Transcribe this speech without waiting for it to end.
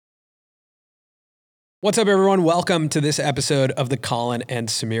What's up, everyone? Welcome to this episode of the Colin and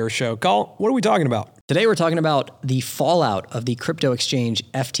Samir Show. Colin, what are we talking about? Today, we're talking about the fallout of the crypto exchange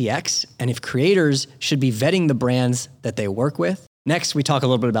FTX and if creators should be vetting the brands that they work with. Next, we talk a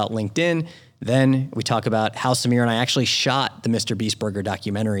little bit about LinkedIn. Then we talk about how Samir and I actually shot the Mr. Beast Burger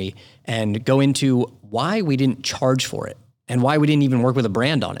documentary and go into why we didn't charge for it and why we didn't even work with a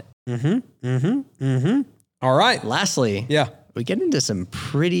brand on it. All right. Lastly, Yeah. we get into some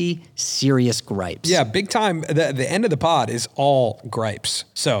pretty serious gripes. Yeah, big time. The end of the pod is all gripes.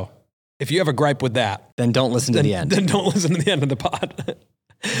 So if you have a gripe with that, Then don't listen to the end. then don't listen to the end of the pod.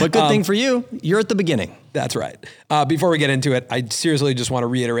 But good thing for you, you're at the beginning. That's right. Before we get into it, I seriously just want to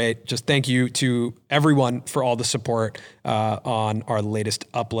reiterate, just thank you to everyone for all the support on our latest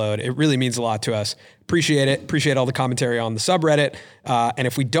upload. It really means a lot to us. Appreciate it. Appreciate all the commentary on the subreddit. And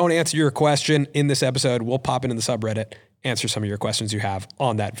if we don't answer your question in this episode, we'll pop into the subreddit, answer some of your questions you have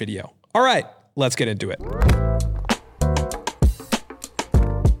on that video. All right, let's get into it.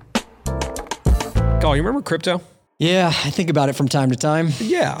 Cole, you remember crypto? Yeah, I think about it from time to time.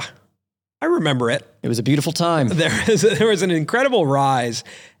 Yeah, I remember it. It was a beautiful time. There was an incredible rise.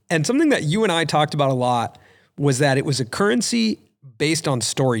 And something that you and I talked about a lot was that it was a currency based on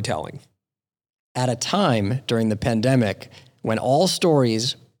storytelling. At a time during the pandemic when all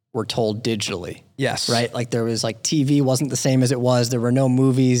stories were told digitally. Yes. Right? Like there was like TV wasn't the same as it was. There were no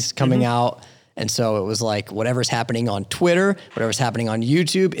movies coming out. And so it was like whatever's happening on Twitter, whatever's happening on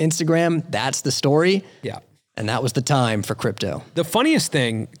YouTube, Instagram, that's the story. Yeah. And that was the time for crypto. The funniest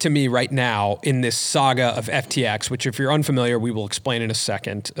thing to me right now in this saga of FTX, which if you're unfamiliar, we will explain in a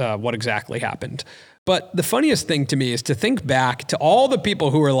second what exactly happened. But the funniest thing to me is to think back to all the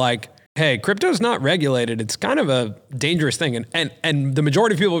people who were like, hey, crypto's not regulated. It's kind of a dangerous thing. And the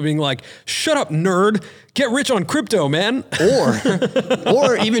majority of people being like, shut up, nerd. Get rich on crypto, man.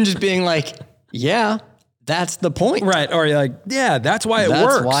 Or even just being like, yeah, that's the point. Right. Or you're like, yeah, that's why it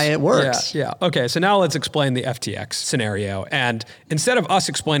works. That's why it works. Yeah. Okay. So now let's explain the FTX scenario. And instead of us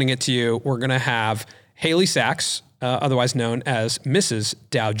explaining it to you, we're going to have Haley Sachs, otherwise known as Mrs.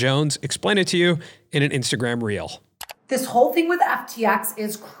 Dow Jones, explain it to you in an Instagram reel. This whole thing with FTX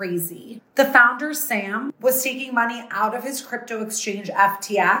is crazy. The founder, Sam, was taking money out of his crypto exchange,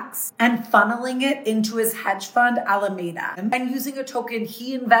 FTX, and funneling it into his hedge fund, Alameda, and using a token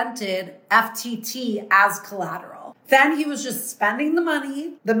he invented, FTT, as collateral. Then he was just spending the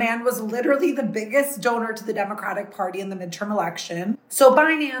money. The man was literally the biggest donor to the Democratic Party in the midterm election. So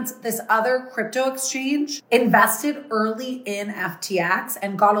Binance, this other crypto exchange, invested early in FTX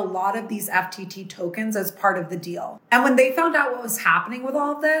and got a lot of these FTT tokens as part of the deal. And when they found out what was happening with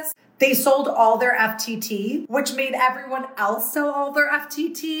all of this, they sold all their FTT, which made everyone else sell all their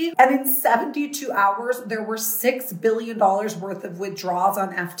FTT. And in 72 hours, there were $6 billion worth of withdrawals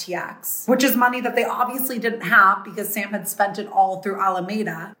on FTX, which is money that they obviously didn't have because Sam had spent it all through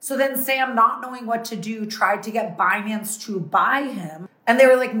Alameda. So then Sam, not knowing what to do, tried to get Binance to buy him. And they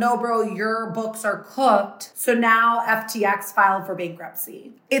were like, no, bro, your books are cooked. So now FTX filed for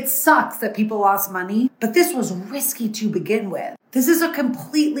bankruptcy. It sucks that people lost money, but this was risky to begin with. This is a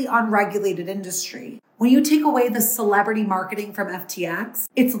completely unregulated industry. When you take away the celebrity marketing from FTX,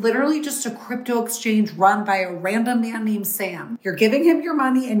 it's literally just a crypto exchange run by a random man named Sam. You're giving him your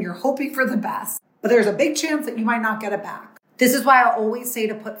money and you're hoping for the best, but there's a big chance that you might not get it back. This is why I always say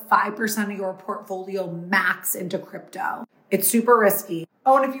to put 5% of your portfolio max into crypto. It's super risky.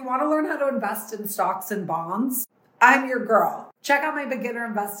 Oh, and if you want to learn how to invest in stocks and bonds, I'm your girl. Check out my beginner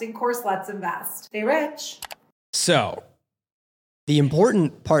investing course, Let's Invest. Stay rich. So The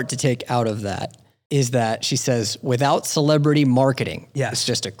important part to take out of that is that she says, without celebrity marketing, Yes. it's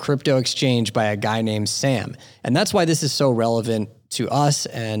just a crypto exchange by a guy named Sam. And that's why this is so relevant to us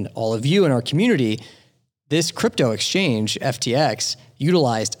and all of you in our community. This crypto exchange, FTX,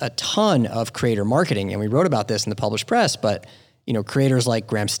 utilized a ton of creator marketing. And we wrote about this in the published press, but creators like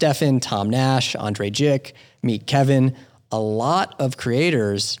Graham Stephan, Tom Nash, Andre Jick, Meet Kevin, a lot of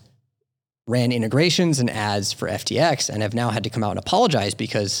creators ran integrations and ads for FTX and have now had to come out and apologize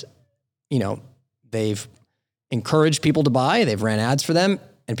because, they've encouraged people to buy, they've ran ads for them,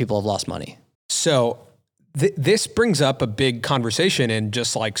 and people have lost money. So this brings up a big conversation in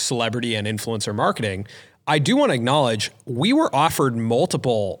just like celebrity and influencer marketing. I do want to acknowledge we were offered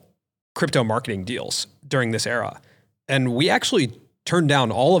multiple crypto marketing deals during this era. And we actually turned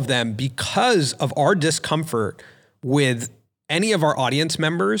down all of them because of our discomfort with any of our audience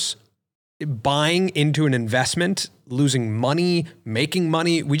members buying into an investment, losing money, making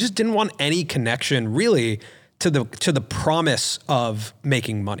money. We just didn't want any connection really to the promise of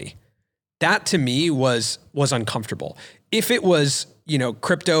making money. That to me was uncomfortable. If it was,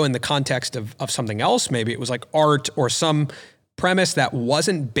 crypto in the context of something else, maybe it was like art or some premise that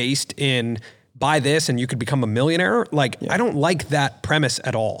wasn't based in buy this and you could become a millionaire. I don't like that premise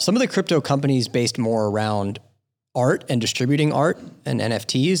at all. Some of the crypto companies based more around art and distributing art and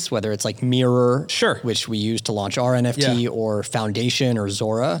NFTs, whether it's like Mirror, Sure, which we use to launch our NFT, or Foundation or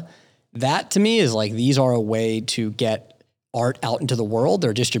Zora. That to me is like, these are a way to get art out into the world.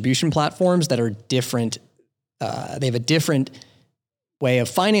 They're distribution platforms that are different. They have a different way of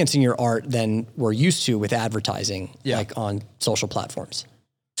financing your art than we're used to with advertising, like on social platforms.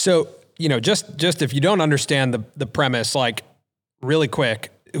 So, just if you don't understand the premise, like really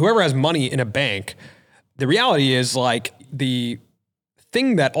quick, whoever has money in a bank, the reality is like the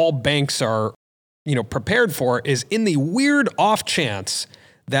thing that all banks are, prepared for is in the weird off chance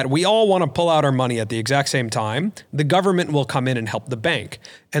that we all want to pull out our money at the exact same time, the government will come in and help the bank.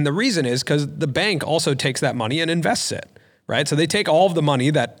 And the reason is because the bank also takes that money and invests it, right? So they take all of the money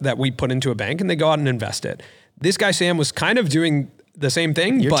that we put into a bank and they go out and invest it. This guy, Sam, was kind of doing the same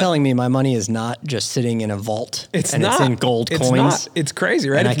thing. You're telling me my money is not just sitting in a vault. It's and not. It's in gold coins. It's not. It's crazy,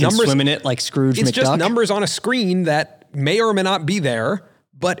 right? And I can swim in it like Scrooge McDuck. It's just numbers on a screen that may or may not be there.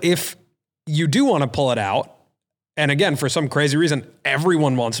 But if you do want to pull it out, and again, for some crazy reason,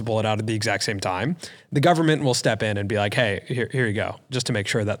 everyone wants to pull it out at the exact same time, the government will step in and be like, hey, here you go, just to make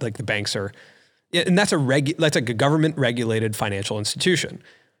sure that like the banks are, and that's like a government regulated financial institution.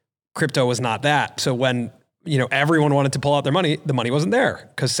 Crypto was not that. So when, everyone wanted to pull out their money, the money wasn't there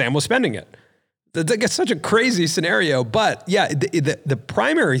because Sam was spending it. That's such a crazy scenario. But yeah, the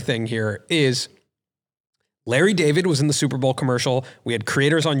primary thing here is Larry David was in the Super Bowl commercial. We had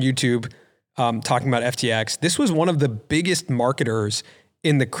creators on YouTube talking about FTX. This was one of the biggest marketers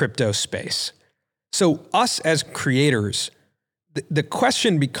in the crypto space. So us as creators, the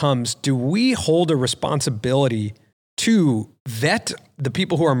question becomes, do we hold a responsibility to vet the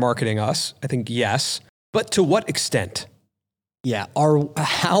people who are marketing us? I think yes, but to what extent? Yeah.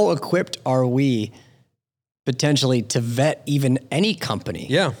 How equipped are we potentially to vet even any company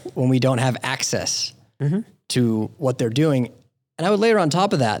when we don't have access to what they're doing? And I would layer on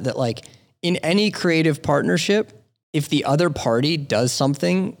top of that like in any creative partnership, if the other party does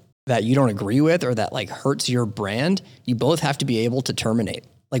something that you don't agree with or that like hurts your brand, you both have to be able to terminate.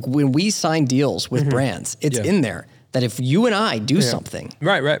 Like when we sign deals with brands, it's in there that if you and I do something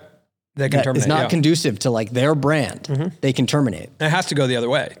right, they can terminate. It's not conducive to like their brand, they can terminate. And it has to go the other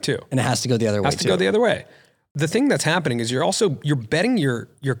way too. And it has to go the other way too. Has to go the other way. The thing that's happening is you're betting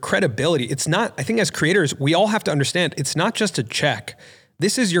your credibility. It's not, I think as creators, we all have to understand it's not just a check.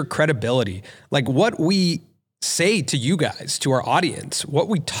 This is your credibility. Like what we say to you guys, to our audience, what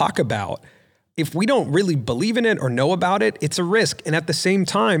we talk about, if we don't really believe in it or know about it, it's a risk. And at the same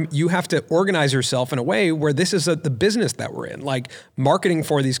time, you have to organize yourself in a way where this is the business that we're in. Like marketing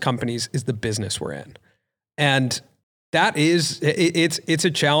for these companies is the business we're in. And that is, it's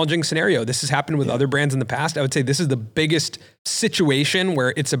a challenging scenario. This has happened with other brands in the past. I would say this is the biggest situation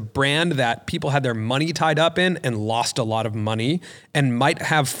where it's a brand that people had their money tied up in and lost a lot of money and might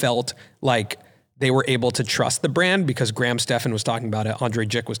have felt like they were able to trust the brand because Graham Stephan was talking about it. Andre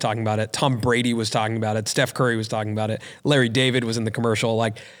Jick was talking about it. Tom Brady was talking about it. Steph Curry was talking about it. Larry David was in the commercial.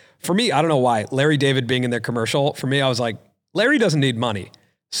 Like for me, I don't know why Larry David being in their commercial, for me, I was like, Larry doesn't need money.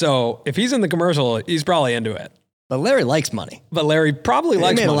 So if he's in the commercial, he's probably into it. But Larry likes money. But Larry probably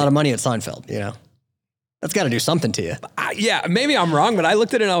likes money. He made a lot of money at Seinfeld, That's got to do something to you. Yeah, maybe I'm wrong, but I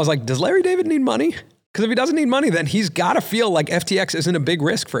looked at it and I was like, does Larry David need money? Because if he doesn't need money, then he's got to feel like FTX isn't a big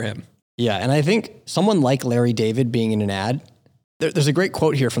risk for him. Yeah, and I think someone like Larry David being in an ad, there's a great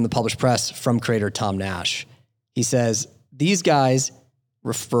quote here from the published press from creator Tom Nash. He says, these guys,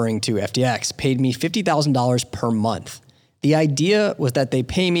 referring to FTX, paid me $50,000 per month. The idea was that they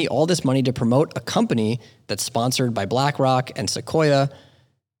pay me all this money to promote a company that's sponsored by BlackRock and Sequoia.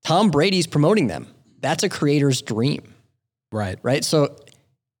 Tom Brady's promoting them. That's a creator's dream. Right? So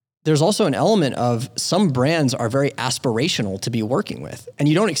there's also an element of some brands are very aspirational to be working with. And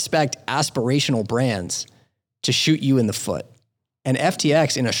you don't expect aspirational brands to shoot you in the foot. And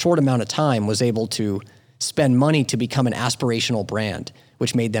FTX, in a short amount of time, was able to spend money to become an aspirational brand,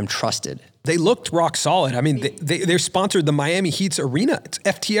 which made them trusted. They looked rock solid. I mean, they're sponsored the Miami Heat's arena. It's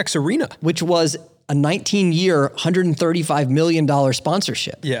FTX Arena. Which was a 19-year, $135 million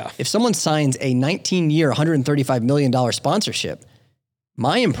sponsorship. Yeah. If someone signs a 19-year, $135 million sponsorship,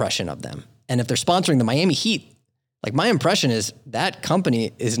 my impression of them, and if they're sponsoring the Miami Heat, like my impression is that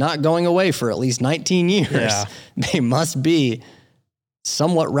company is not going away for at least 19 years. Yeah. They must be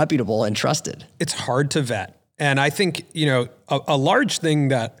somewhat reputable and trusted. It's hard to vet. And I think, a large thing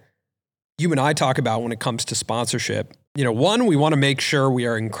that you and I talk about when it comes to sponsorship, one, we want to make sure we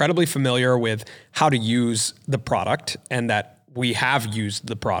are incredibly familiar with how to use the product and that we have used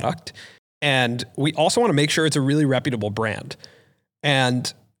the product. And we also want to make sure it's a really reputable brand.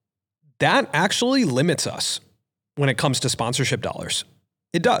 And that actually limits us when it comes to sponsorship dollars.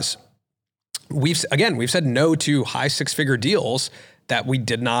 It does. We've said no to high six-figure deals that we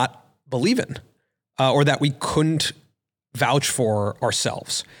did not believe in or that we couldn't vouch for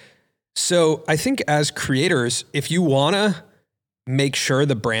ourselves. So I think as creators, if you want to make sure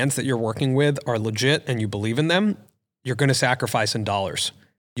the brands that you're working with are legit and you believe in them, you're going to sacrifice in dollars.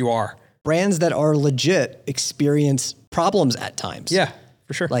 You are. Brands that are legit experience problems at times. Yeah,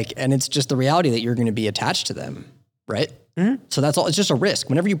 for sure. And it's just the reality that you're going to be attached to them, right? Mm-hmm. So that's all. It's just a risk.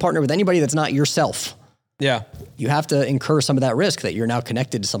 Whenever you partner with anybody that's not yourself, you have to incur some of that risk that you're now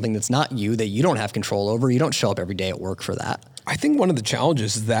connected to something that's not you, that you don't have control over. You don't show up every day at work for that. I think one of the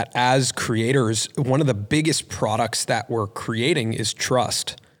challenges is that as creators, one of the biggest products that we're creating is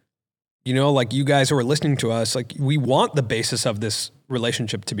trust. Like you guys who are listening to us, like we want the basis of this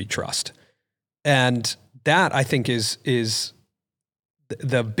relationship to be trust. And that I think is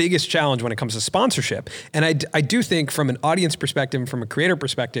the biggest challenge when it comes to sponsorship. And I do think from an audience perspective, from a creator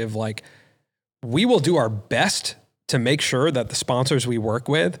perspective, like we will do our best to make sure that the sponsors we work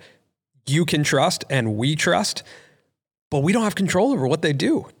with, you can trust and we trust, but we don't have control over what they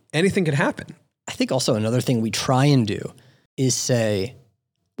do. Anything could happen. I think also another thing we try and do is say,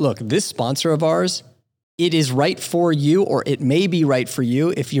 look, this sponsor of ours, it is right for you, or it may be right for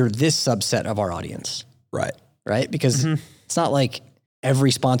you if you're this subset of our audience. Right. Right? Because it's not like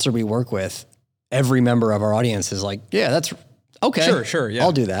every sponsor we work with, every member of our audience is like, yeah, that's okay. Sure. Yeah.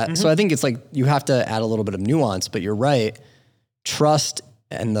 I'll do that. Mm-hmm. So I think it's like you have to add a little bit of nuance, but you're right. Trust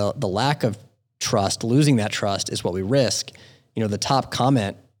and the lack of trust, losing that trust is what we risk. The top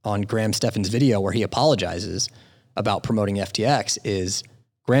comment on Graham Stephan's video where he apologizes about promoting FTX is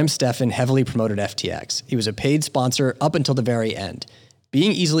Graham Stephan heavily promoted FTX. He was a paid sponsor up until the very end.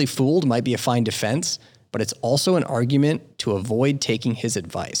 Being easily fooled might be a fine defense, but it's also an argument to avoid taking his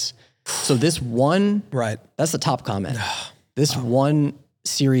advice. So this one, that's the top comment. This one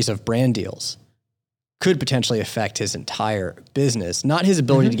series of brand deals could potentially affect his entire business. Not his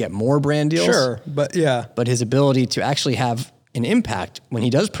ability to get more brand deals. But his ability to actually have an impact when he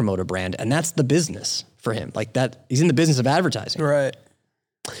does promote a brand. And that's the business for him. Like that, he's in the business of advertising. Right.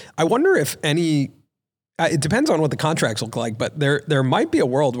 I wonder if it depends on what the contracts look like, but there might be a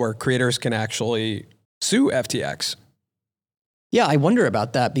world where creators can actually sue FTX. Yeah, I wonder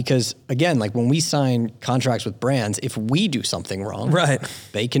about that because, again, like when we sign contracts with brands, if we do something wrong,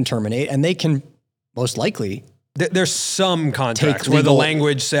 they can terminate and they can most likely. There's some contracts where the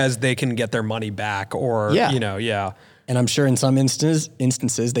language says they can get their money back or, And I'm sure in some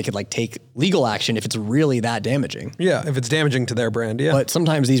instances they could like take legal action if it's really that damaging. Yeah, if it's damaging to their brand, But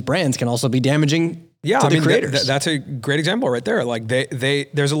sometimes these brands can also be damaging to the creators. That's a great example right there. Like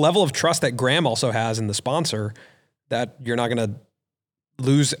there's a level of trust that Graham also has in the sponsor that you're not going to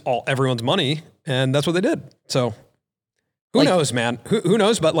lose everyone's money, and that's what they did. So who knows, man? Who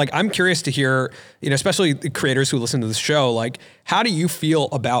knows? But like, I'm curious to hear, especially the creators who listen to this show, like, how do you feel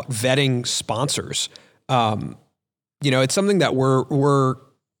about vetting sponsors? It's something that we're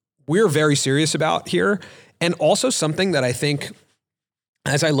very serious about here, and also something that I think,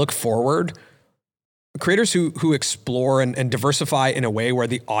 as I look forward, creators who explore and diversify in a way where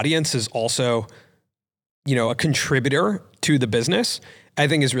the audience is also, a contributor to the business, I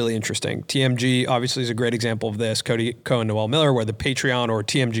think is really interesting. TMG obviously is a great example of this. Cody Ko and Noel Miller, where the Patreon or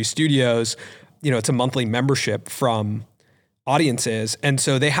TMG Studios, it's a monthly membership from audiences. And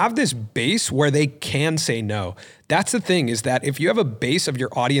so they have this base where they can say no. That's the thing, is that if you have a base of your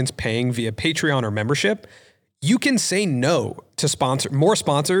audience paying via Patreon or membership, you can say no to more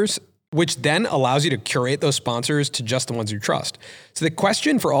sponsors, which then allows you to curate those sponsors to just the ones you trust. So the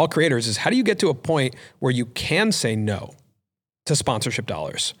question for all creators is, how do you get to a point where you can say no to sponsorship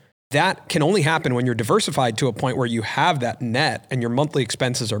dollars? That can only happen when you're diversified to a point where you have that net and your monthly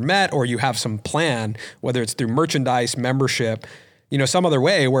expenses are met, or you have some plan, whether it's through merchandise, membership, some other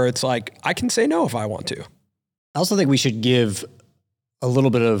way where it's like, I can say no if I want to. I also think we should give a little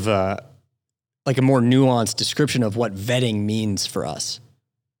bit of like a more nuanced description of what vetting means for us.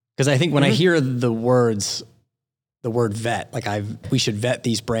 Because I think when I hear the word vet, like we should vet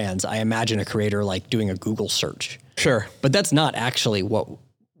these brands, I imagine a creator like doing a Google search. Sure. But that's not actually what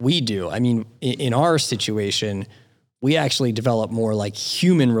we do. I mean, in our situation, we actually develop more like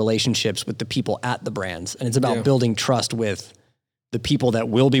human relationships with the people at the brands. And it's about building trust with the people that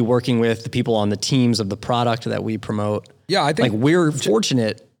we'll be working with, the people on the teams of the product that we promote. Yeah, I think like we're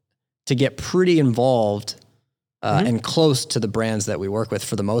fortunate to get pretty involved and close to the brands that we work with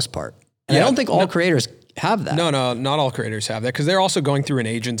for the most part. And I don't think all creators have that. No, not all creators have that because they're also going through an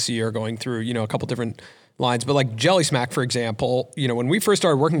agency or going through, a couple different lines. But like Jelly Smack, for example, when we first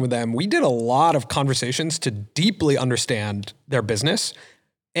started working with them, we did a lot of conversations to deeply understand their business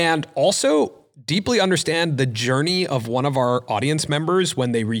and also deeply understand the journey of one of our audience members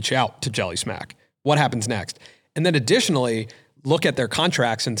when they reach out to Jelly Smack. What happens next? And then additionally, look at their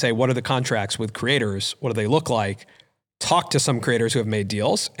contracts and say, what are the contracts with creators? What do they look like? Talk to some creators who have made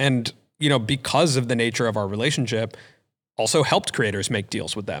deals. And, because of the nature of our relationship, also helped creators make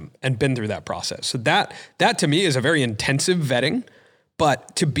deals with them and been through that process. So that to me is a very intensive vetting,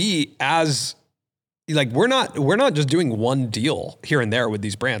 but to be as we're not just doing one deal here and there with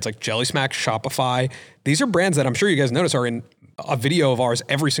these brands like Jelly Smack, Shopify. These are brands that I'm sure you guys notice are in a video of ours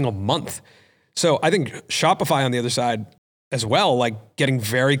every single month. So I think Shopify on the other side as well, like getting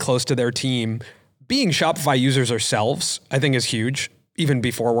very close to their team, being Shopify users ourselves, I think is huge. Even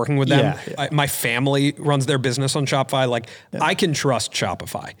before working with them, my family runs their business on Shopify. I can trust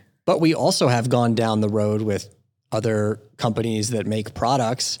Shopify. But we also have gone down the road with other companies that make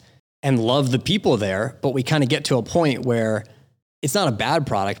products and love the people there. But we kind of get to a point where it's not a bad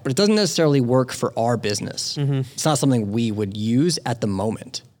product, but it doesn't necessarily work for our business. It's not something we would use at the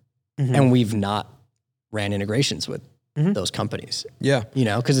moment. And we've not ran integrations with those companies. Yeah.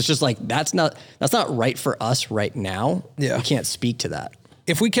 Because it's just like, that's not right for us right now. Yeah. We can't speak to that.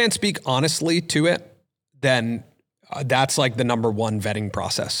 If we can't speak honestly to it, then that's like the number one vetting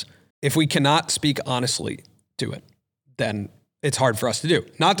process. If we cannot speak honestly to it, then it's hard for us to do.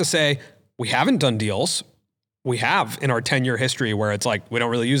 Not to say we haven't done deals. We have in our 10-year history where it's like, we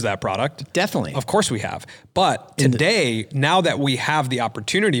don't really use that product. Definitely. Of course we have. But today, now that we have the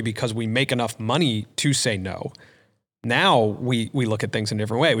opportunity because we make enough money to say no, now we look at things in a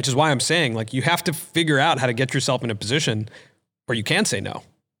different way, which is why I'm saying you have to figure out how to get yourself in a position where you can say no.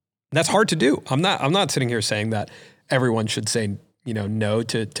 And that's hard to do. I'm not sitting here saying that everyone should say, no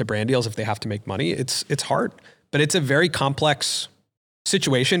to brand deals if they have to make money. It's hard, but it's a very complex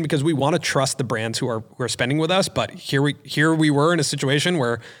situation because we want to trust the brands who are spending with us. But here we were in a situation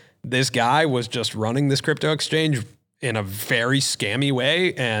where this guy was just running this crypto exchange in a very scammy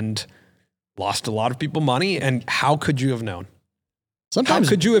way and lost a lot of people money. And how could you have known? Sometimes,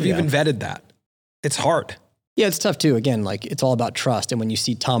 how could you have even vetted that? It's hard. Yeah, it's tough too. Again, it's all about trust. And when you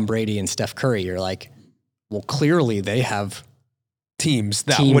see Tom Brady and Steph Curry, you're like, well, clearly they have teams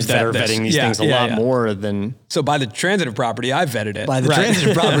that are vetting these things a lot more than. So by the transitive property, I vetted it. By the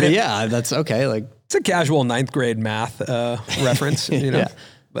transitive property, yeah, that's okay. It's a casual 9th grade math reference,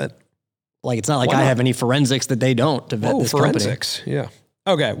 but it's not like I have any forensics that they don't to vet this forensics, company. Yeah.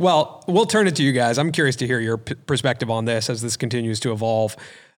 Okay, well, we'll turn it to you guys. I'm curious to hear your perspective on this as this continues to evolve.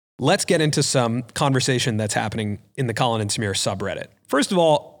 Let's get into some conversation that's happening in the Colin and Samir subreddit. First of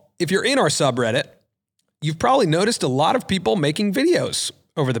all, if you're in our subreddit, you've probably noticed a lot of people making videos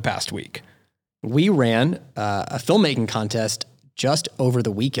over the past week. We ran a filmmaking contest just over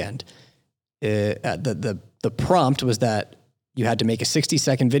the weekend. The prompt was that you had to make a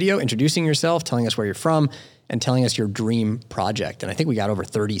 60-second video introducing yourself, telling us where you're from, and telling us your dream project. And I think we got over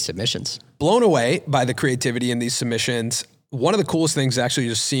 30 submissions. Blown away by the creativity in these submissions. One of the coolest things is actually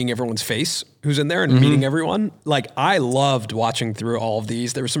just seeing everyone's face who's in there and meeting everyone. I loved watching through all of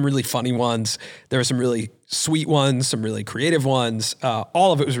these. There were some really funny ones. There were some really sweet ones, some really creative ones.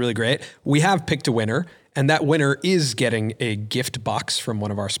 All of it was really great. We have picked a winner, and that winner is getting a gift box from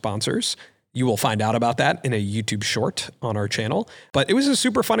one of our sponsors. You will find out about that in a YouTube short on our channel. But it was a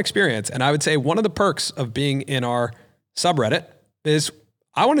super fun experience. And I would say one of the perks of being in our subreddit is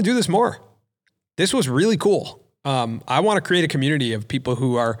I want to do this more. This was really cool. I want to create a community of people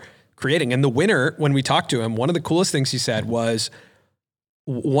who are creating. And the winner, when we talked to him, one of the coolest things he said was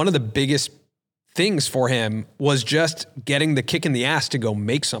one of the biggest things for him was just getting the kick in the ass to go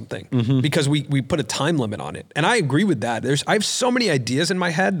make something because we put a time limit on it. And I agree with that. I have so many ideas in my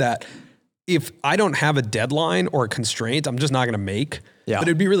head that if I don't have a deadline or a constraint, I'm just not going to make. Yeah. But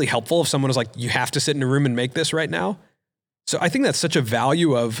it'd be really helpful if someone was like, you have to sit in a room and make this right now. So I think that's such a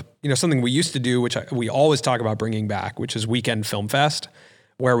value of, something we used to do, which we always talk about bringing back, which is Weekend Film Fest,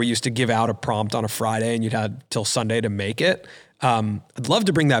 where we used to give out a prompt on a Friday and you'd have till Sunday to make it. I'd love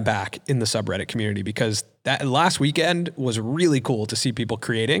to bring that back in the subreddit community because that last weekend was really cool to see people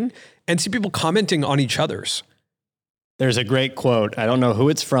creating and see people commenting on each other's. There's a great quote. I don't know who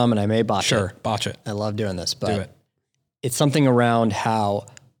it's from and I may botch it. Sure, botch it. I love doing this, but do it. It's something around how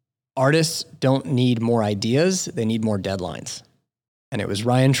artists don't need more ideas, they need more deadlines. And it was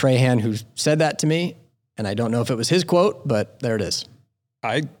Ryan Trahan who said that to me, and I don't know if it was his quote, but there it is.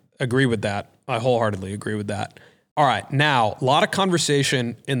 I Agree with that. I wholeheartedly agree with that. All right. Now, a lot of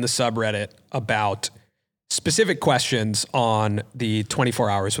conversation in the subreddit about specific questions on the 24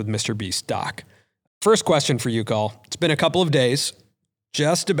 Hours with Mr. Beast doc. First question for you, Cole. It's been a couple of days.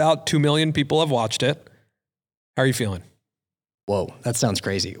 Just about 2 million people have watched it. How are you feeling? Whoa, that sounds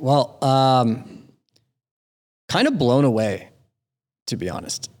crazy. Well, kind of blown away, to be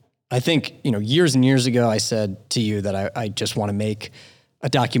honest. I think, years and years ago, I said to you that I just want to make a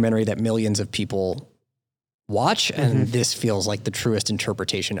documentary that millions of people watch. And this feels like the truest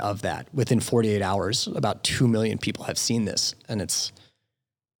interpretation of that. Within 48 hours, about 2 million people have seen this. And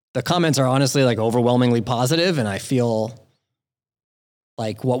the comments are honestly like overwhelmingly positive. And I feel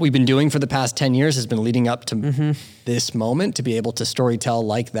like what we've been doing for the past 10 years has been leading up to this moment to be able to storytell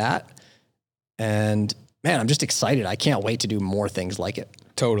like that. And man, I'm just excited. I can't wait to do more things like it.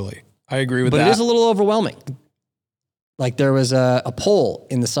 Totally. I agree with that. But it is a little overwhelming. Like there was a poll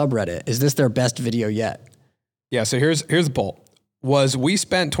in the subreddit. Is this their best video yet? Yeah, so here's the poll. Was We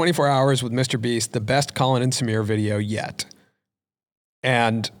Spent 24 Hours with Mr. Beast the best Colin and Samir video yet?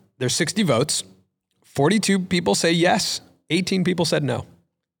 And there's 60 votes. 42 people say yes. 18 people said no.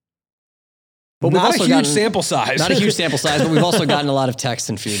 But not a huge sample size. Not a huge sample size, but we've also gotten a lot of text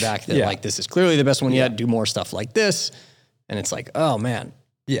and feedback that like, this is clearly the best one yet. Do more stuff like this. And it's like, oh man.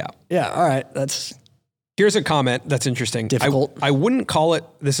 Yeah. Yeah. All right. Here's a comment that's interesting. Difficult. I wouldn't call it,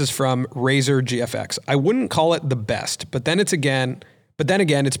 this is from Razor GFX. I wouldn't call it the best, but then again,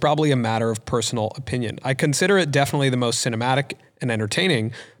 it's probably a matter of personal opinion. I consider it definitely the most cinematic and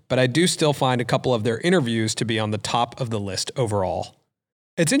entertaining, but I do still find a couple of their interviews to be on the top of the list overall.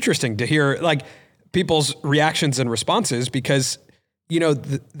 It's interesting to hear like people's reactions and responses because,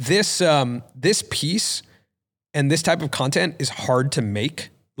 this piece and this type of content is hard to make.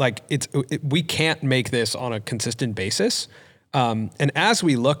 Like we can't make this on a consistent basis. And as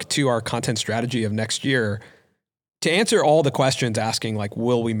we look to our content strategy of next year, to answer all the questions asking like,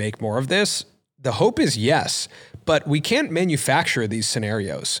 will we make more of this? The hope is yes, but we can't manufacture these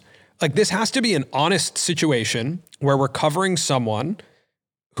scenarios. Like this has to be an honest situation where we're covering someone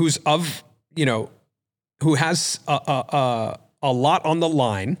who's who has a lot on the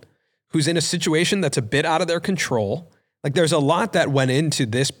line, who's in a situation that's a bit out of their control. Like there's a lot that went into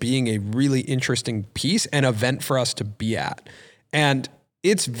this being a really interesting piece and event for us to be at. And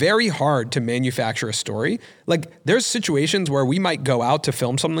it's very hard to manufacture a story. Like there's situations where we might go out to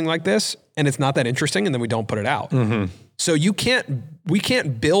film something like this and it's not that interesting and then we don't put it out. So we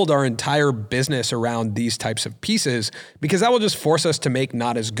can't build our entire business around these types of pieces because that will just force us to make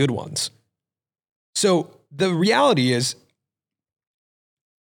not as good ones. So the reality is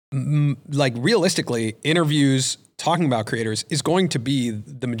like realistically, interviews, talking about creators is going to be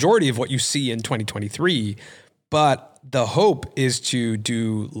the majority of what you see in 2023, but the hope is to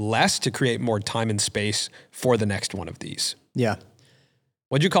do less to create more time and space for the next one of these. Yeah.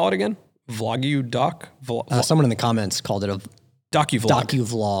 What'd you call it again? Vlog-u-doc? Someone in the comments called it a docu-vlog.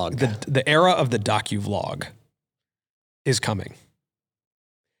 Docu-vlog. The era of the docu-vlog is coming.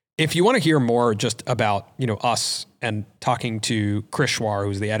 If you want to hear more just about, us and talking to Chris Schwar,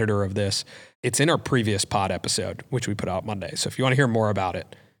 who's the editor of this, it's in our previous pod episode, which we put out Monday. So if you want to hear more about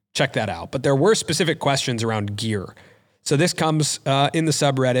it, check that out. But there were specific questions around gear. So this comes in the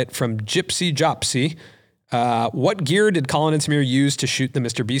subreddit from Gypsy Jopsy. What gear did Colin and Samir use to shoot the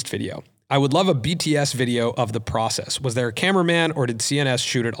Mr. Beast video? I would love a BTS video of the process. Was there a cameraman or did CNS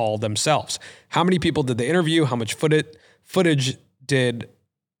shoot it all themselves? How many people did they interview? How much footage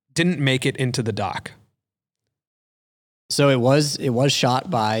didn't make it into the doc? So it was shot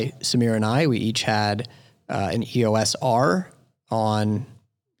by Samir and I. We each had an EOS R on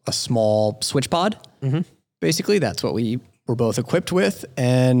a small switch pod. Basically, that's what we were both equipped with.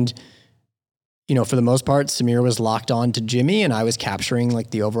 And, for the most part, Samir was locked on to Jimmy and I was capturing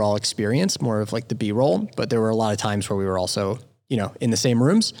like the overall experience, more of like the B-roll. But there were a lot of times where we were also, in the same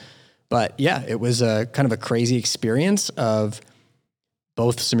rooms. But yeah, it was a kind of a crazy experience of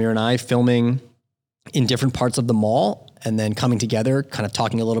both Samir and I filming in different parts of the mall and then coming together, kind of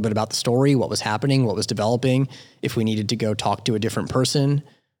talking a little bit about the story, what was happening, what was developing, if we needed to go talk to a different person,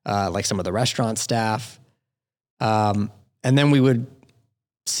 like some of the restaurant staff. And then we would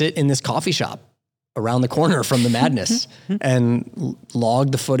sit in this coffee shop around the corner from the madness and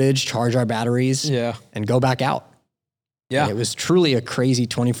log the footage, charge our batteries, and go back out. Yeah. And it was truly a crazy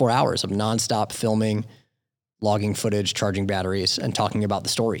 24 hours of nonstop filming, logging footage, charging batteries, and talking about the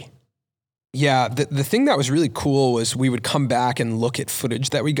story. Yeah, the thing that was really cool was we would come back and look at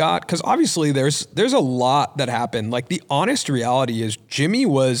footage that we got, because obviously there's a lot that happened. Like the honest reality is Jimmy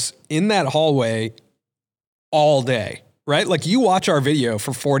was in that hallway all day. right? Like you watch our video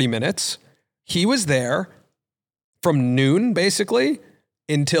for 40 minutes. He was there from noon basically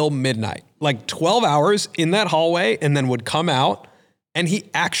until midnight, like 12 hours in that hallway, and then would come out, and he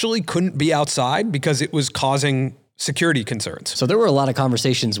actually couldn't be outside because it was causing security concerns. So there were a lot of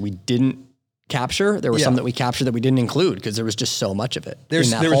conversations we didn't capture. There were some that we captured that we didn't include because there was just so much of it. There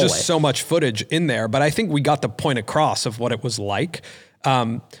was just so much footage in there, but I think we got the point across of what it was like.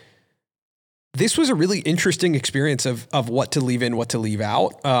 This was a really interesting experience of what to leave in, what to leave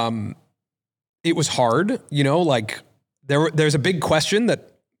out. It was hard, like there's a big question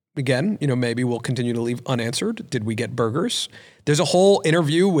that, again, maybe we'll continue to leave unanswered. Did we get burgers? There's a whole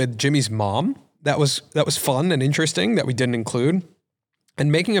interview with Jimmy's mom that was fun and interesting that we didn't include. And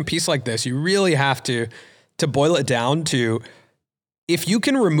making a piece like this, you really have to boil it down to, if you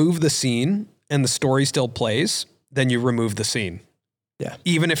can remove the scene and the story still plays, then you remove the scene. Yeah.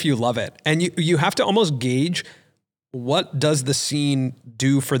 Even if you love it. And you have to almost gauge, what does the scene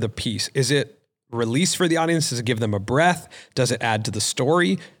do for the piece? Is it release for the audience? Does it give them a breath? Does it add to the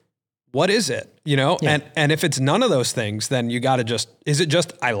story? What is it? Yeah. And if it's none of those things, then you got to is it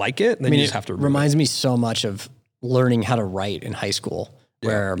just, I like it? And then you just have to remove reminds me so much of learning how to write in high school,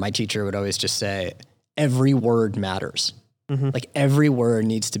 where my teacher would always just say, every word matters. Mm-hmm. Like every word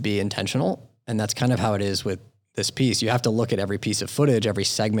needs to be intentional. And that's kind of how it is with this piece. You have to look at every piece of footage, every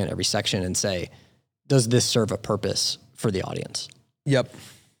segment, every section, and say, does this serve a purpose for the audience? Yep.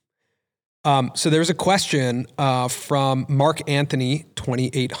 So there's a question from Mark Anthony,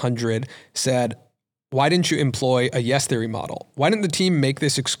 2800, said, why didn't you employ a yes theory model? Why didn't the team make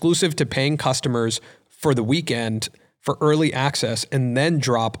this exclusive to paying customers for the weekend for early access and then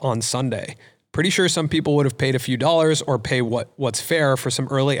drop on Sunday? Pretty sure some people would have paid a few dollars or pay what's fair for some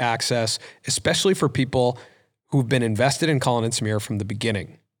early access, especially for people who've been invested in Colin and Samir from the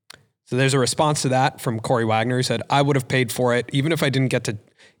beginning. So there's a response to that from Corey Wagner, who said, I would have paid for it even if I didn't get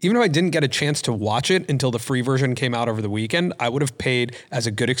a chance to watch it until the free version came out over the weekend. I would have paid as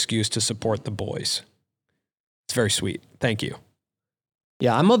a good excuse to support the boys. It's very sweet. Thank you.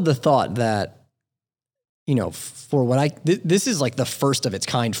 Yeah, I'm of the thought that, for what this is like the first of its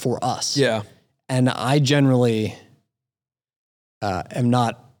kind for us. Yeah. And I generally am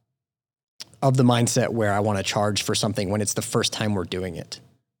not of the mindset where I want to charge for something when it's the first time we're doing it.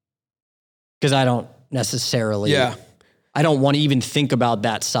 Because I don't necessarily, I don't want to even think about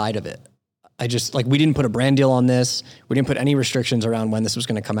that side of it. I just, we didn't put a brand deal on this. We didn't put any restrictions around when this was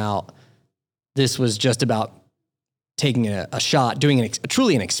going to come out. This was just about taking a shot, doing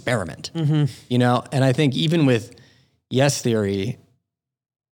truly an experiment, And I think even with Yes Theory,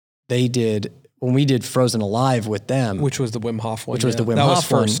 when we did Frozen Alive with them, which was the Wim Hof one, that was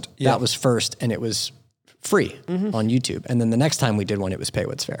first. Yeah. That was first, and it was free on YouTube. And then the next time we did one, it was pay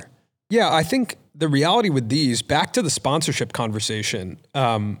what's fair. Yeah, I think the reality with these, back to the sponsorship conversation,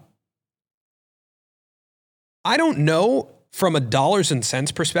 I don't know from a dollars and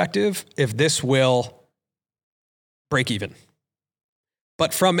cents perspective if this will break even.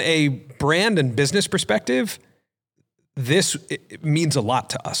 But from a brand and business perspective, it means a lot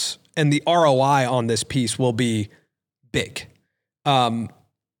to us. And the ROI on this piece will be big. When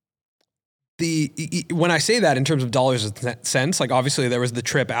I say that in terms of dollars and cents, obviously there was the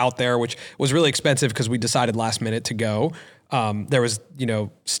trip out there, which was really expensive because we decided last minute to go. There was,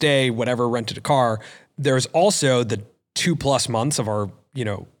 stay, whatever, rented a car. There's also the 2+ months of our,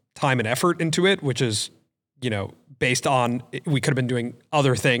 time and effort into it, which is, based on, we could have been doing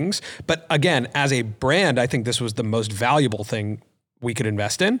other things. But again, as a brand, I think this was the most valuable thing we could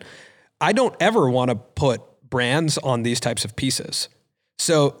invest in. I don't ever want to put brands on these types of pieces.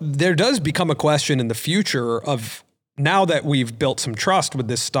 So there does become a question in the future of, now that we've built some trust with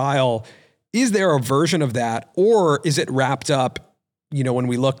this style, is there a version of that, or is it wrapped up, when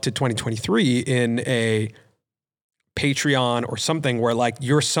we look to 2023 in a Patreon or something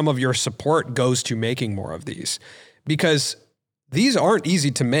where some of your support goes to making more of these? Because these aren't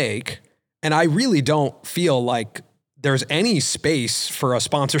easy to make, and I really don't feel like there's any space for a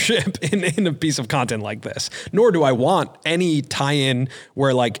sponsorship in a piece of content like this, nor do I want any tie-in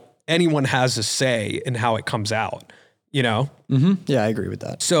where anyone has a say in how it comes out, Mm-hmm. Yeah, I agree with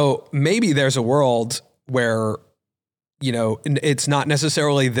that. So maybe there's a world where, it's not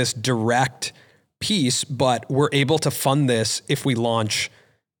necessarily this direct piece, but we're able to fund this if we launch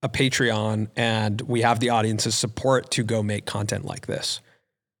a Patreon and we have the audience's support to go make content like this.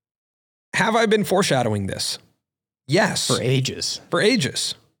 Have I been foreshadowing this? Yes. For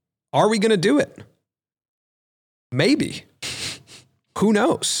ages. Are we going to do it? Maybe. Who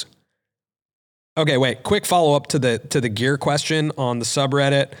knows? Okay, wait. Quick follow-up to the gear question on the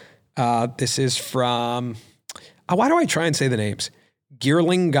subreddit. This is from Why do I try and say the names?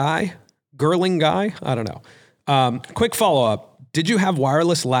 Girling guy? I don't know. Quick follow-up. Did you have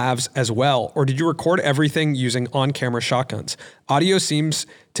wireless lavs as well, or did you record everything using on-camera shotguns? Audio seems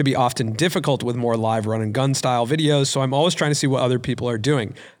to be often difficult with more live run-and-gun style videos, so I'm always trying to see what other people are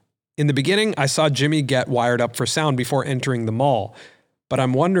doing. In the beginning, I saw Jimmy get wired up for sound before entering the mall, but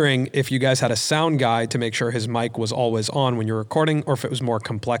I'm wondering if you guys had a sound guy to make sure his mic was always on when you're recording, or if it was more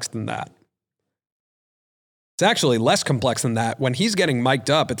complex than that. It's actually less complex than that. When he's getting mic'd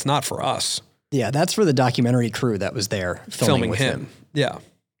up, it's not for us. Yeah, that's for the documentary crew that was there filming with him. Yeah.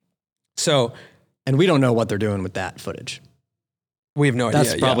 So, and we don't know what they're doing with that footage. We have no idea.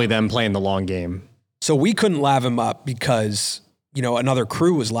 That's probably them playing the long game. So we couldn't lav him up because, another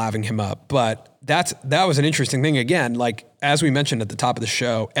crew was laving him up. But that was an interesting thing. Again, like as we mentioned at the top of the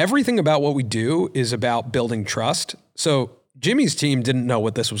show, everything about what we do is about building trust. So Jimmy's team didn't know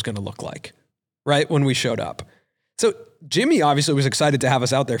what this was going to look like, right? When we showed up. So Jimmy obviously was excited to have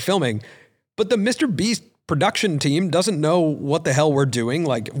us out there filming, but the Mr. Beast production team doesn't know what the hell we're doing.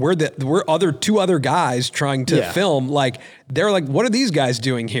 Like we're two other guys trying to film. Like they're like, what are these guys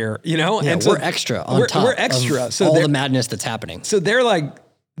doing here? Yeah, and so we're extra on top. We're extra. Of all the madness that's happening. So they're like,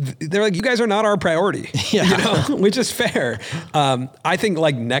 you guys are not our priority, which is fair. I think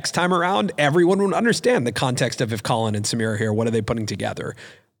like next time around, everyone would understand the context of if Colin and Samir are here, what are they putting together?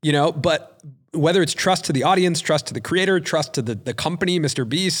 But whether it's trust to the audience, trust to the creator, trust to the company, Mr.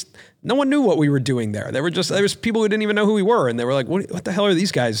 Beast, no one knew what we were doing there. There was people who didn't even know who we were. And they were like, what the hell are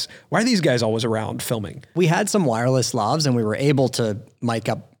these guys? Why are these guys always around filming? We had some wireless lavs and we were able to mic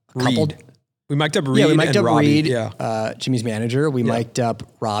up a couple. We mic'd up Reed. Yeah, we mic'd up Robbie. Reed, Jimmy's manager. We mic'd up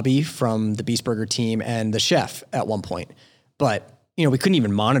Robbie from the Beast Burger team and the chef at one point. But, we couldn't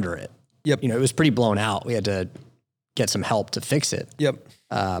even monitor it. Yep. It was pretty blown out. We had to get some help to fix it. Yep.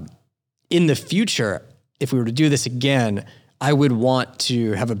 In the future, if we were to do this again, I would want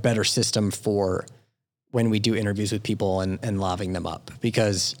to have a better system for when we do interviews with people and laving them up,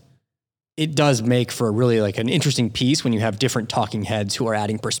 because it does make for really like an interesting piece when you have different talking heads who are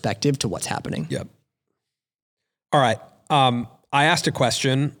adding perspective to what's happening. Yep. All right. I asked a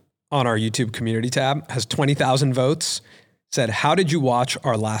question on our YouTube community tab, has 20,000 votes, said, how did you watch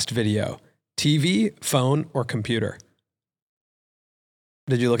our last video? TV, phone, or computer?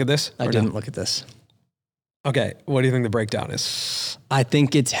 Did you look at this? I didn't look at this. Okay. What do you think the breakdown is? I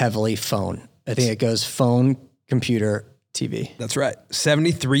think it's heavily phone. I think it goes phone, computer, TV. That's right.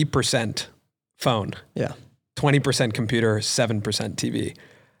 73% phone. Yeah. 20% computer, 7% TV.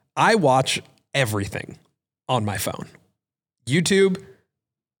 I watch everything on my phone. YouTube,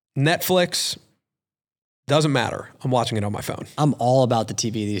 Netflix, doesn't matter. I'm watching it on my phone. I'm all about the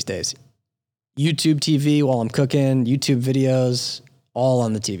TV these days. YouTube TV while I'm cooking, YouTube videos, all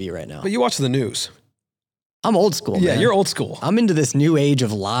on the TV right now. But you watch the news. I'm old school, man. Yeah, you're old school. I'm into this new age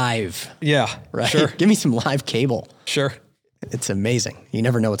of live. Yeah, right? Sure. Give me some live cable. Sure. It's amazing. You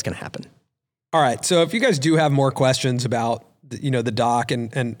never know what's going to happen. All right. So if you guys do have more questions about, the doc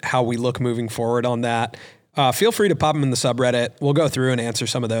and how we look moving forward on that, feel free to pop them in the subreddit. We'll go through and answer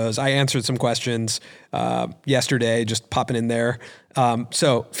some of those. I answered some questions yesterday, just popping in there.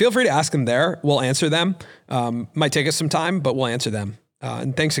 So feel free to ask them there. We'll answer them. Might take us some time, but we'll answer them.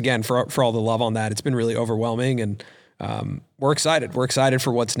 And thanks again for all the love on that. It's been really overwhelming, and we're excited. We're excited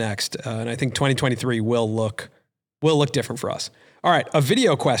for what's next. And I think 2023 will look different for us. All right, a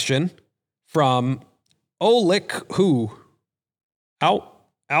video question from Olik Who?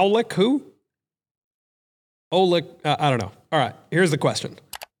 Owlick Who? Olik, I don't know. All right, here's the question.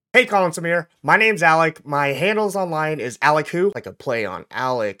 Hey, Colin Samir. My name's Alec. My handles online is Alec Who, like a play on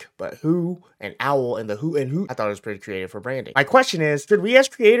Alec, but who and owl and the who and who. I thought it was pretty creative for branding. My question is, should we as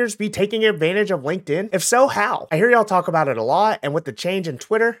creators be taking advantage of LinkedIn? If so, how? I hear y'all talk about it a lot, and with the change in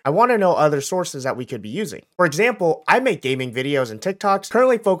Twitter, I want to know other sources that we could be using. For example, I make gaming videos and TikToks,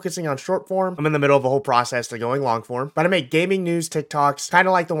 currently focusing on short form. I'm in the middle of a whole process to going long form, but I make gaming news TikToks, kind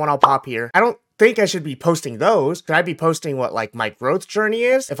of like the one I'll pop here. I don't think I should be posting those. Should I be posting what like my growth journey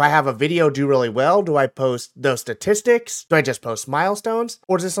is? If I have a video do really well, do I post those statistics? Do I just post milestones?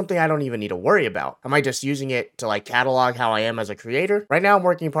 Or is this something I don't even need to worry about? Am I just using it to like catalog how I am as a creator? Right now I'm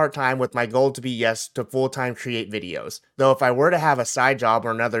working part-time with my goal to be yes to full-time create videos. Though if I were to have a side job or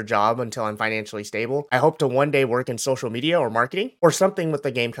another job until I'm financially stable, I hope to one day work in social media or marketing or something with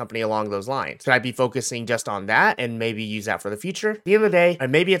the game company along those lines. Should I be focusing just on that and maybe use that for the future? At the end of the day,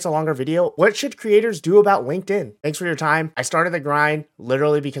 and maybe it's a longer video, what should creators do about LinkedIn? Thanks for your time. I started the grind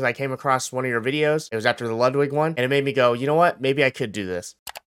literally because I came across one of your videos. It was after the Ludwig one, and it made me go, you know what? Maybe I could do this.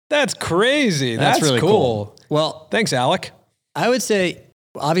 That's crazy. That's really cool. Well, thanks, Alec. I would say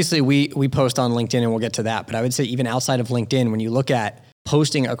Obviously, we post on LinkedIn and we'll get to that. But I would say even outside of LinkedIn, when you look at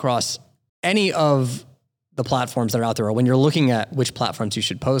posting across any of the platforms that are out there, or when you're looking at which platforms you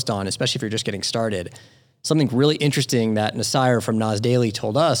should post on, especially if you're just getting started, something really interesting that Nasir from Nas Daily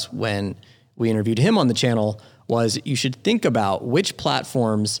told us when we interviewed him on the channel was you should think about which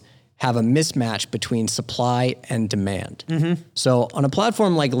platforms have a mismatch between supply and demand. So on a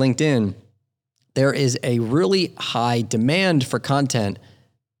platform like LinkedIn, there is a really high demand for content,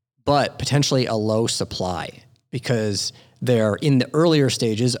 but potentially a low supply because they're in the earlier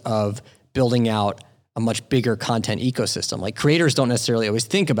stages of building out a much bigger content ecosystem. Like creators don't necessarily always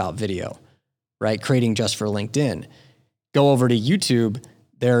think about video, right? Creating just for LinkedIn. Go over to YouTube,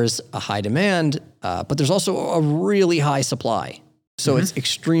 there's a high demand, but there's also a really high supply. So it's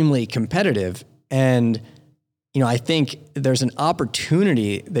extremely competitive. And, I think there's an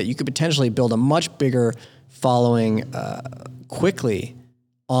opportunity that you could potentially build a much bigger following quickly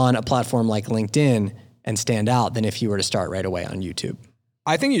on a platform like LinkedIn and stand out than if you were to start right away on YouTube.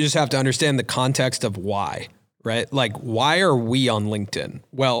 I think you just have to understand the context of why, right? Like, why are we on LinkedIn?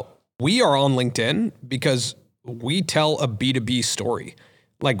 Well, we are on LinkedIn because we tell a B2B story.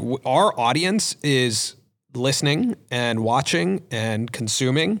 Like our audience is listening and watching and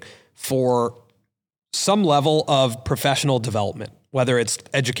consuming for some level of professional development, whether it's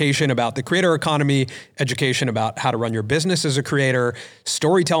education about the creator economy, education about how to run your business as a creator,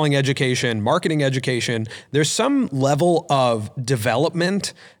 storytelling education, marketing education. There's some level of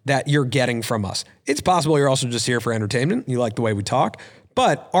development that you're getting from us. It's possible you're also just here for entertainment. You like the way we talk,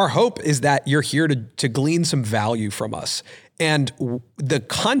 but our hope is that you're here to glean some value from us. And the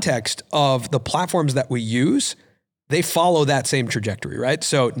context of the platforms that we use, they follow that same trajectory, right?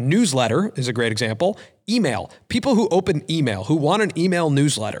 So newsletter is a great example. Email, people who open email, who want an email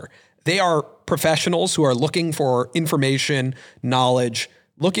newsletter, they are professionals who are looking for information, knowledge,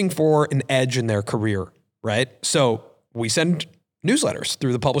 looking for an edge in their career, right? So we send newsletters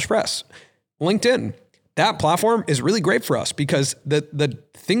through the published press. LinkedIn, that platform is really great for us because the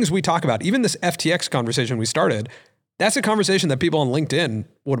things we talk about, even this FTX conversation we started, that's a conversation that people on LinkedIn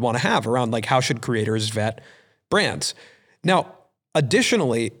would want to have around like how should creators vet brands. Now,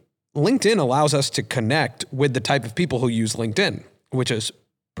 additionally, LinkedIn allows us to connect with the type of people who use LinkedIn, which is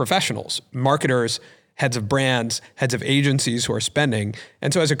professionals, marketers, heads of brands, heads of agencies who are spending.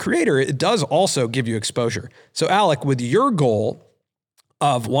 And so as a creator, it does also give you exposure. So Alec, with your goal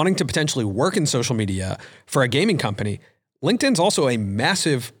of wanting to potentially work in social media for a gaming company, LinkedIn's also a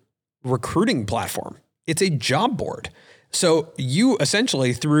massive recruiting platform. It's a job board. So you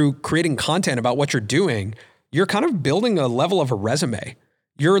essentially, through creating content about what you're doing, you're kind of building a level of a resume.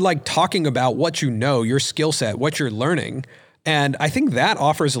 You're like talking about what you know, your skill set, what you're learning. And I think that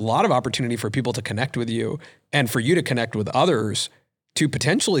offers a lot of opportunity for people to connect with you and for you to connect with others to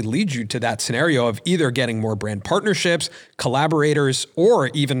potentially lead you to that scenario of either getting more brand partnerships, collaborators, or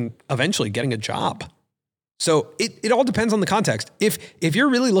even eventually getting a job. So it all depends on the context. If you're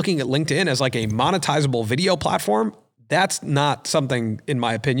really looking at LinkedIn as like a monetizable video platform, that's not something, in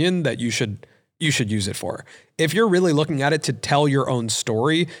my opinion, that you should use it for. If you're really looking at it to tell your own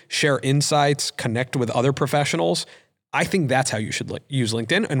story, share insights, connect with other professionals, I think that's how you should use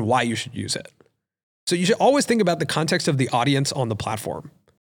LinkedIn and why you should use it. So you should always think about the context of the audience on the platform.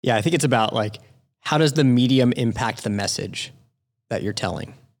 Yeah, I think it's about like, how does the medium impact the message that you're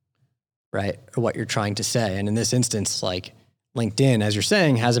telling, right? Or what you're trying to say. And in this instance, like LinkedIn, as you're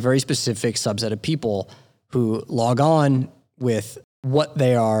saying, has a very specific subset of people who log on with what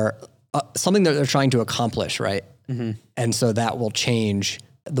they are, something that they're trying to accomplish, right? Mm-hmm. And so that will change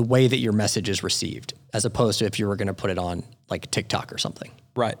the way that your message is received, as opposed to if you were going to put it on like TikTok or something.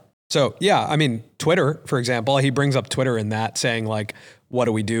 Right. So yeah, I mean, Twitter, for example, he brings up Twitter in that saying like, what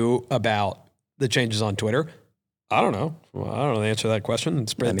do we do about the changes on Twitter? I don't know. Well, I don't know the answer to that question.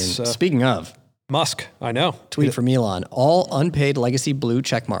 Speaking of Musk, I know. Tweet from Elon, all unpaid legacy blue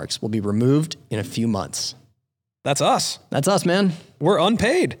check marks will be removed in a few months. That's us. That's us, man. We're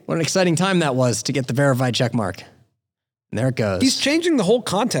unpaid. What an exciting time that was to get the verified check mark. And there it goes. He's changing the whole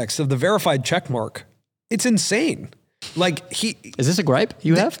context of the verified check mark. It's insane. Like Is this a gripe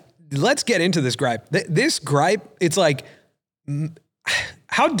you have? Let's get into this gripe. This gripe, it's like,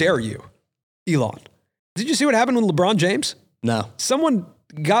 how dare you, Elon? Did you see what happened with LeBron James? No. Someone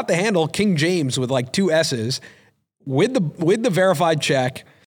got the handle King James with like 2 S's with the verified check,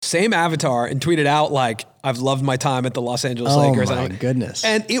 same avatar, and tweeted out like, I've loved my time at the Los Angeles Lakers. Oh my goodness.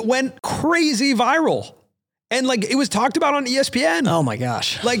 And it went crazy viral. And like, it was talked about on ESPN. Oh my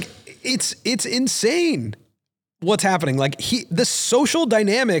gosh. Like, it's insane what's happening. Like the social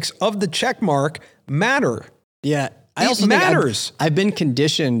dynamics of the check mark matter. Yeah. I also matters. think I've been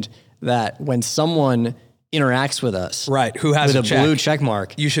conditioned that when someone interacts with us, Right, who has with a blue check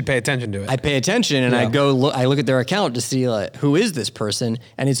mark, you should pay attention to it. I pay attention and I look at their account to see like, who is this person?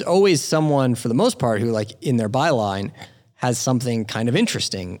 And it's always someone, for the most part, who like in their byline has something kind of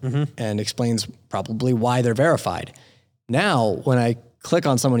interesting and explains probably why they're verified. Now, when I click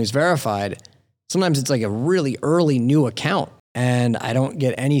on someone who's verified, sometimes it's like a really early new account and I don't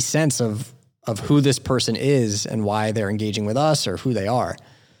get any sense of who this person is and why they're engaging with us or who they are.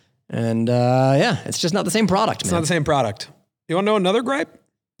 And it's just not the same product, man. It's not the same product. You want to know another gripe?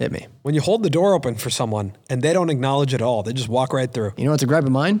 Hit me. When you hold the door open for someone and they don't acknowledge it all, they just walk right through. You know what's a gripe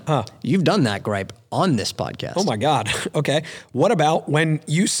of mine? Huh. You've done that gripe on this podcast. Oh my God. Okay. What about when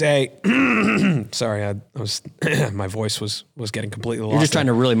you say, sorry, I was, my voice was getting completely lost. You're just trying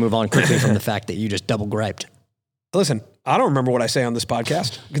to really move on quickly from the fact that you just double griped. Listen, I don't remember what I say on this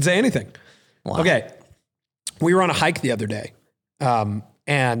podcast. I could say anything. Wow. Okay. We were on a hike the other day.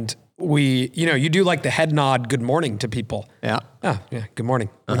 And you do like the head nod, good morning to people. Yeah. Oh, yeah. Good morning.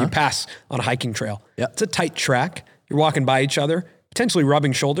 When you pass on a hiking trail. Yep. It's a tight track. You're walking by each other, potentially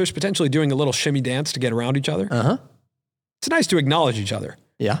rubbing shoulders, potentially doing a little shimmy dance to get around each other. Uh-huh. It's nice to acknowledge each other.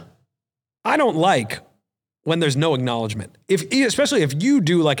 Yeah. I don't like when there's no acknowledgement. Especially if you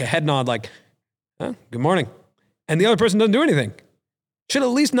do like a head nod, like, good morning. And the other person doesn't do anything. Should at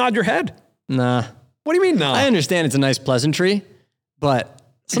least nod your head. Nah. What do you mean, nah? I understand it's a nice pleasantry, but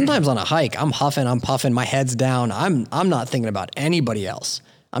sometimes on a hike, I'm huffing, I'm puffing, my head's down. I'm not thinking about anybody else.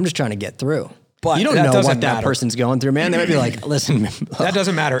 I'm just trying to get through. But you don't that know doesn't what that matter. person's going through, man. They might be like, listen, That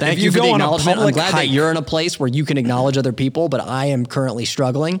doesn't matter. Thank If you you for go the on a acknowledgement. I'm public glad hike- that you're in a place where you can acknowledge other people, but I am currently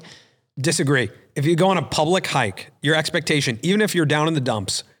struggling. Disagree. If you go on a public hike, your expectation, even if you're down in the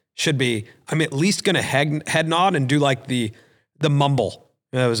dumps, should be, I'm at least going to head nod and do like the mumble.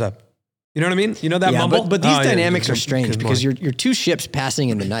 That was a, you know what I mean? You know that mumble? But these Oh, yeah. dynamics are Good strange because morning. you're two ships passing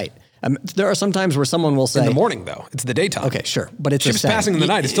in the night. There are some times where someone will say, In the morning, though. It's the daytime. okay, sure. But it's Ships a saying. passing in the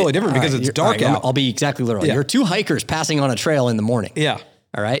night is totally different because it's dark out. I'll be exactly literal. Yeah. You're two hikers passing on a trail in the morning. Yeah.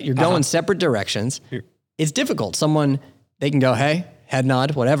 All right. You're going separate directions. It's difficult. They can go, hey, head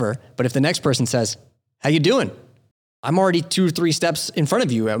nod, whatever. But if the next person says, how you doing? I'm already 2 or 3 steps in front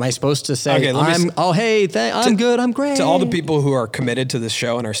of you. Am I supposed to say, Okay, I'm good, I'm great. To all the people who are committed to this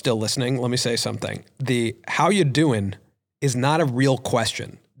show and are still listening, let me say something. The how you doing is not a real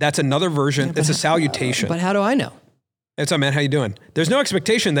question. That's another version. It's a salutation. But how do I know? It's, man, how you doing? There's no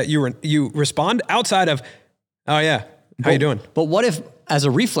expectation that you respond outside of, oh yeah, how you doing? But what if, as a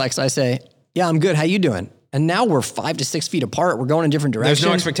reflex, I say, yeah, I'm good, how you doing? And now we're 5 to 6 feet apart. We're going in different directions. There's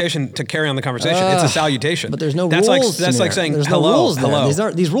no expectation to carry on the conversation. It's a salutation. But there's no that's rules. That's like saying there's hello, no rules there.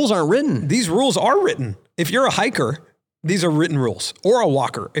 hello. These rules aren't written. These rules are written. If you're a hiker, these are written rules. Or a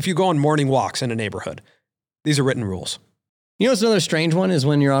walker. If you go on morning walks in a neighborhood, these are written rules. You know what's another strange one is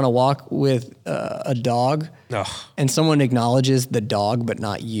when you're on a walk with a dog and someone acknowledges the dog but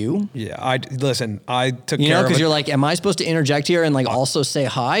not you. Yeah, I took You care know, of because it. you're like, am I supposed to interject here and like also say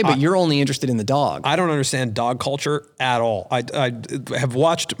hi? But you're only interested in the dog. I don't understand dog culture at all. I have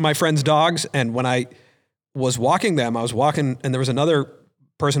watched my friends' dogs, and when I was walking them, I was walking, and there was another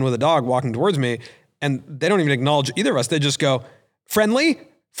person with a dog walking towards me, and they don't even acknowledge either of us. They just go, friendly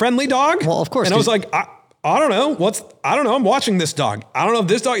dog? Well, of course, And I was like, I don't know. I don't know. I'm watching this dog. I don't know if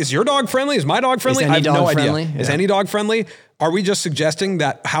this dog, is your dog friendly? Is my dog friendly? any I have dog no idea. friendly? Is Yeah. any dog friendly? Are we just suggesting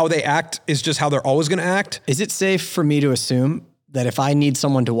that how they act is just how they're always going to act? Is it safe for me to assume that if I need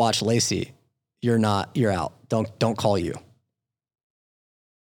someone to watch Lacey, you're out? Don't call you.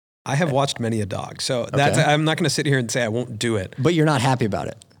 I have watched many a dog, so I'm not going to sit here and say I won't do it. But you're not happy about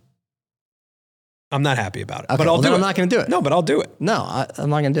it. I'm not happy about it, Okay, but I'll well, do then it. I'm not going to do it. No, but I'll do it. No, I'm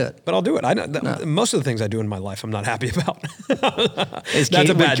not going to do it. But I'll do it. Most of the things I do in my life, I'm not happy about. Is That's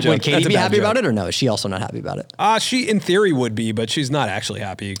a bad joke. Would Katie That's a be bad happy joke. about it or no? Is she also not happy about it? She in theory would be, but she's not actually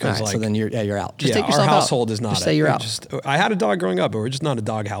happy All because right, so then you're out. Just yeah, take yourself our out. household is not. Just say you're out. I had a dog growing up, but we're just not a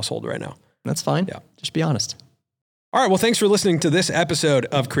dog household right now. That's fine. Yeah. Just be honest. All right. Well, thanks for listening to this episode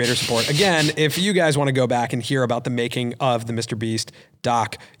of Creator Support. Again, if you guys want to go back and hear about the making of the Mr. Beast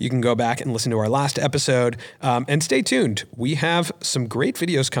doc, you can go back and listen to our last episode. And stay tuned. We have some great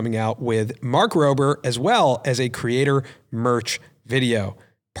videos coming out with Mark Rober, as well as a creator merch video,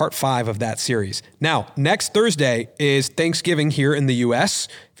 part 5 of that series. Now, next Thursday is Thanksgiving here in the U.S.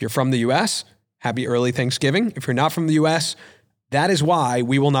 If you're from the U.S., happy early Thanksgiving. If you're not from the U.S., that is why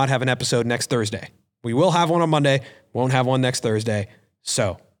we will not have an episode next Thursday. We will have one on Monday, won't have one next Thursday.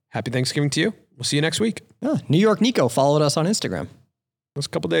 So happy Thanksgiving to you. We'll see you next week. New York Nico followed us on Instagram. That was a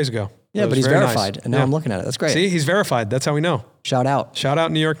couple days ago. Yeah, That but was he's very verified, nice. and now Yeah. I'm looking at it. That's great. See, he's verified. That's how we know. Shout out. Shout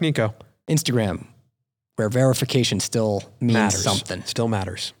out New York Nico. Instagram. where verification still means Matters. something. Still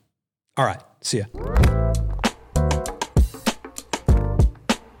matters. All right. See ya.